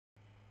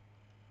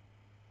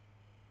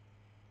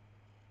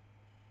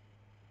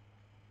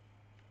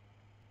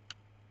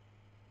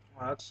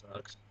Oh, that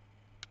sucks.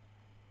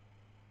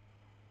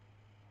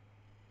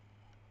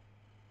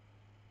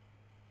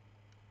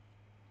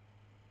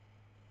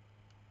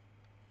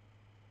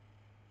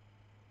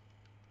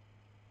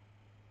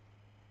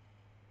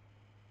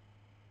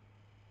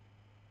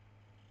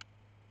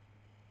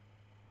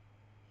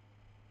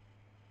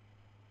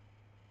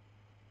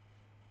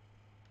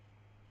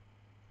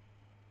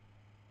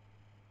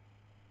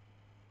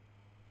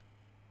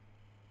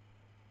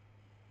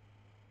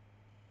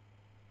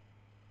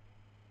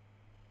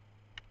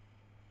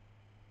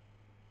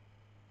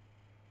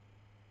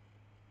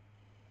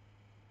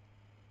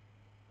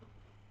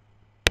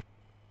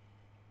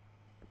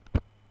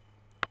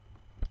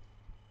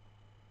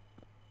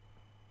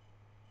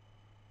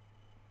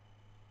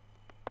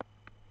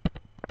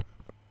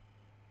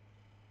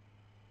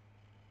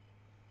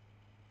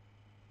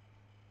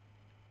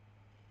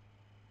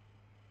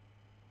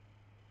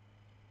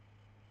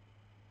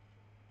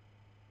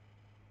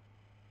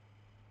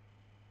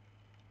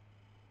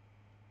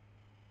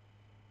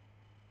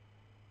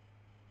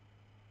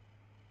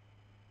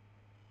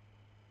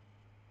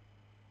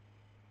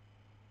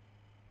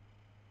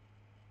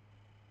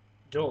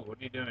 Joel, what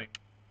are you doing?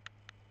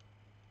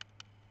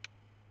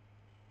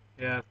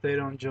 Yeah, if they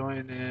don't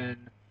join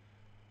in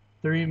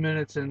 3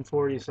 minutes and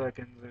 40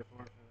 seconds, they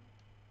forfeit.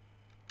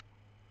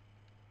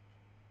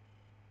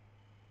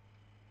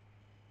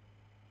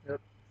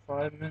 Yep,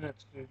 5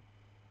 minutes, dude.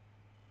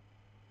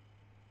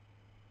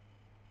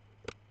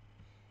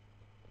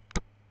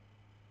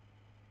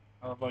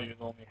 I love how you're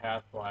only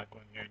half black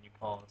when you're and you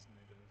call us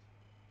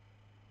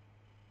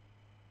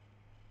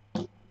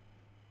niggas.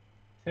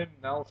 Tim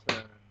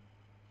Nelson.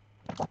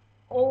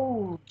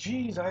 Oh,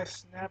 jeez, I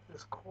snapped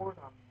this cord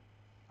on me.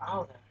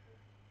 Ow, that hurt.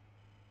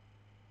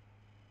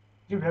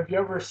 Dude, have you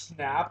ever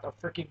snapped a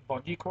freaking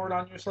bungee cord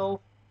on yourself?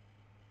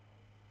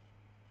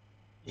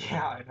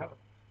 Yeah, I know.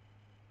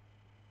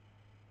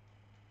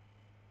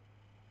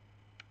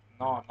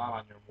 No, I'm not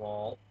on your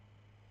wall.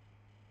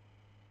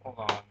 Hold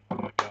on. Oh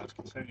my god, it's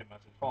continuing a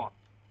message. Hold on.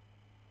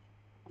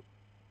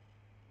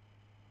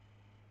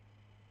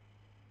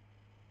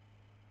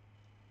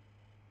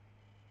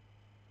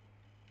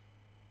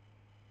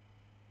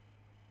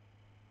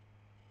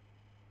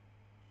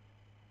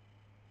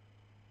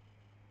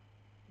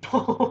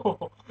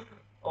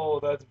 Oh,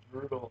 that's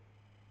brutal.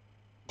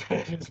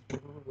 That is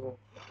brutal.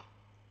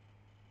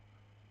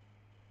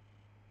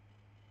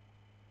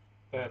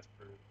 That's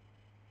brutal.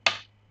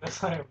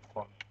 That's not even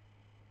funny.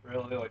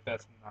 Really? Like,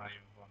 that's not even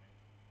funny.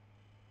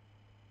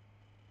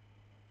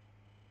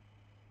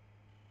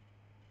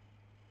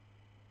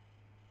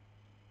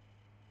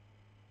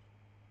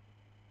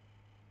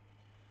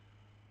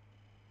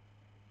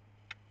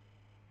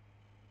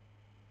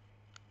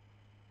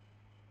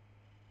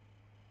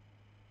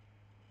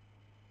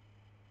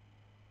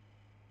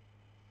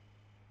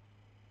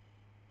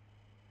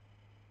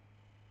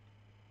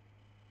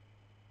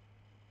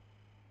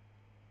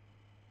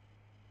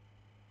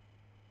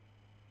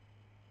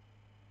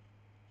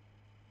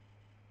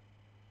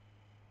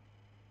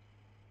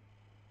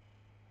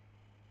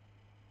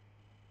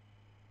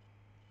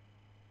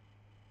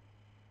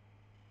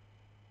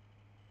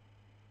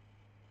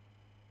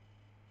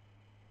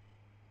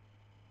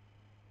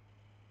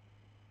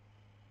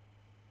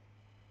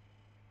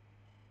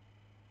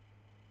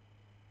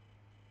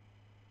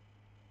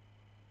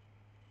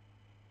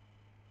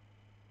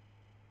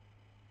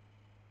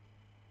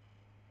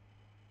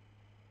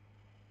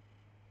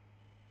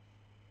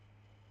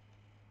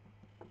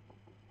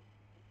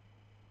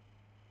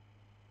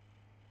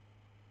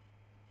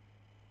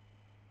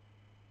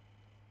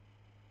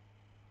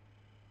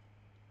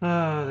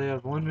 They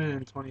have 1 minute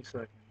and 20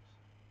 seconds.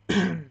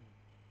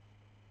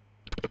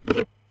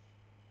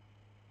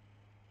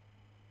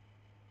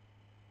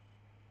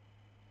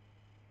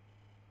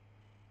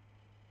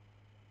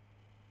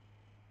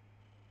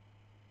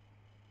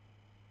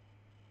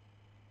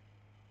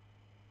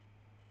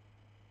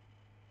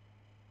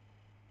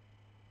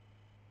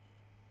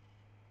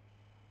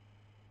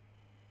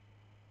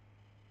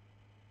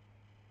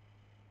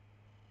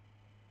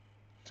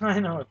 I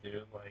know,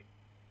 dude. Like,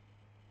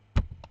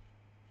 I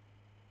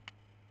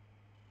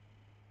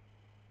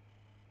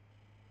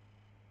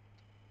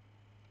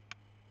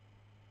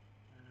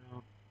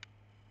know.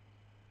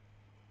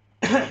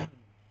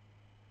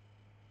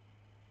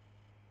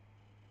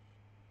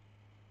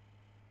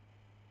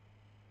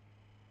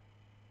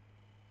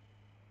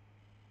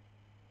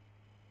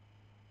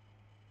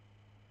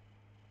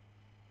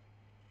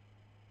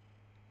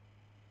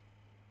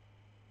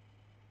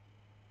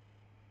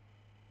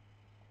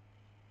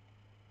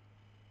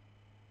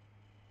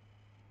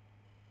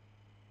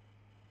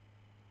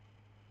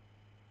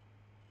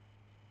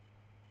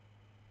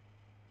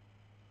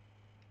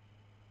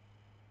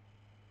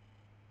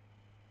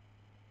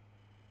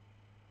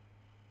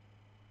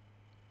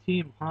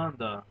 Team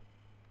Honda.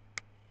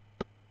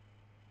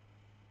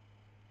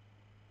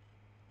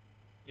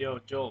 Yo,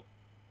 Joel,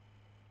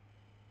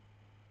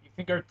 you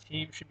think our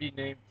team should be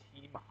named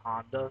Team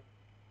Honda?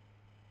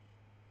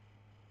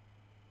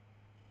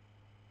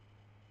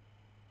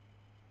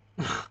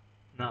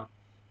 No.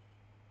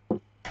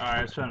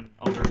 Alright, it's been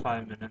over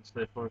 5 minutes.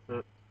 They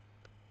forfeit.